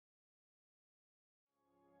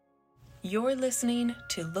You're listening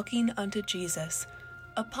to Looking Unto Jesus,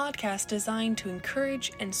 a podcast designed to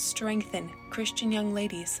encourage and strengthen Christian young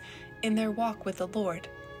ladies in their walk with the Lord.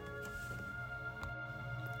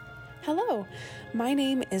 Hello, my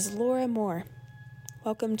name is Laura Moore.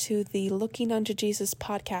 Welcome to the Looking Unto Jesus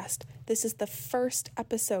podcast. This is the first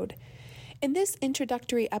episode. In this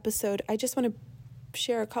introductory episode, I just want to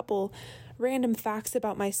share a couple random facts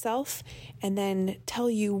about myself and then tell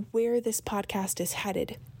you where this podcast is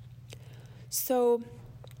headed. So,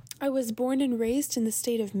 I was born and raised in the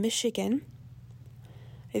state of Michigan.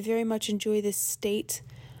 I very much enjoy this state.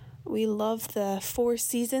 We love the 4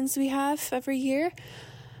 seasons we have every year.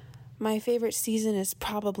 My favorite season is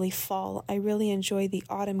probably fall. I really enjoy the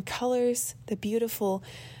autumn colors, the beautiful,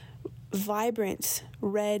 vibrant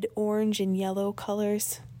red, orange, and yellow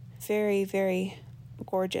colors. Very, very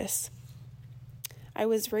gorgeous. I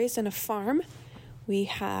was raised on a farm. We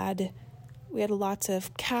had lots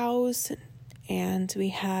of cows, and we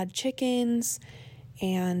had chickens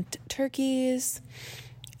and turkeys,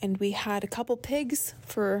 and we had a couple pigs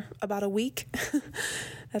for about a week.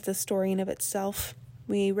 That's a story in of itself.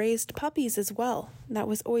 We raised puppies as well. That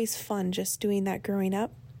was always fun, just doing that growing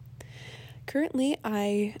up. Currently,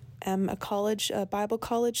 I am a Bible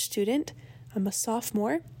college student. I'm a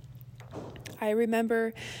sophomore. I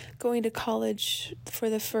remember going to college for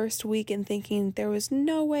the first week and thinking there was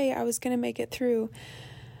no way I was going to make it through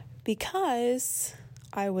because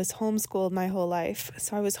I was homeschooled my whole life.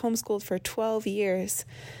 So I was homeschooled for 12 years.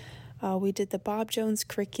 We did the Bob Jones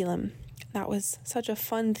curriculum. That was such a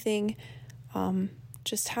fun thing.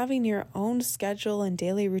 Just having your own schedule and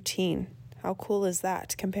daily routine. How cool is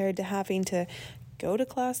that compared to having to go to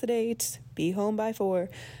class at 8, be home by 4.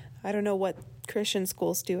 I don't know what Christian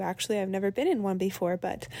schools do. Actually, I've never been in one before,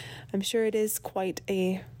 but I'm sure it is quite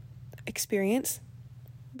a experience.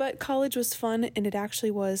 But college was fun, and it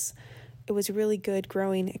was a really good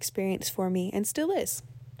growing experience for me, and still is.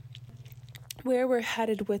 Where we're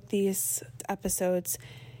headed with these episodes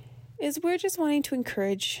is we're just wanting to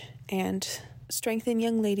encourage and strengthen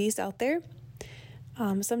young ladies out there.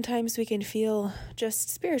 Sometimes we can feel just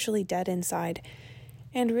spiritually dead inside,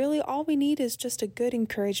 and really all we need is just a good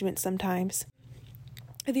encouragement sometimes.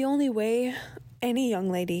 The only way any young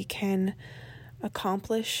lady can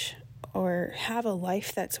accomplish or have a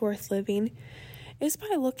life that's worth living is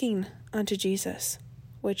by looking unto Jesus,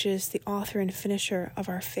 which is the author and finisher of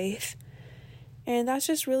our faith. And that's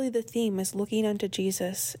just really the theme, is looking unto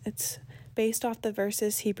Jesus. It's based off the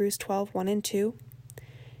verses Hebrews 12, 1 and 2.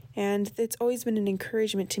 And it's always been an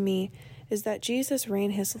encouragement to me is that Jesus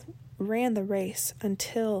ran the race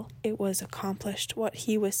until it was accomplished, what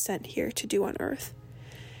he was sent here to do on earth.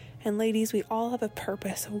 And ladies, we all have a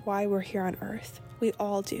purpose of why we're here on earth. We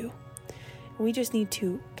all do. We just need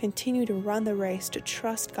to continue to run the race, to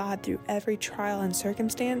trust God through every trial and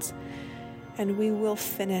circumstance, and we will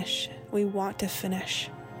finish. We want to finish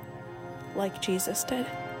like Jesus did.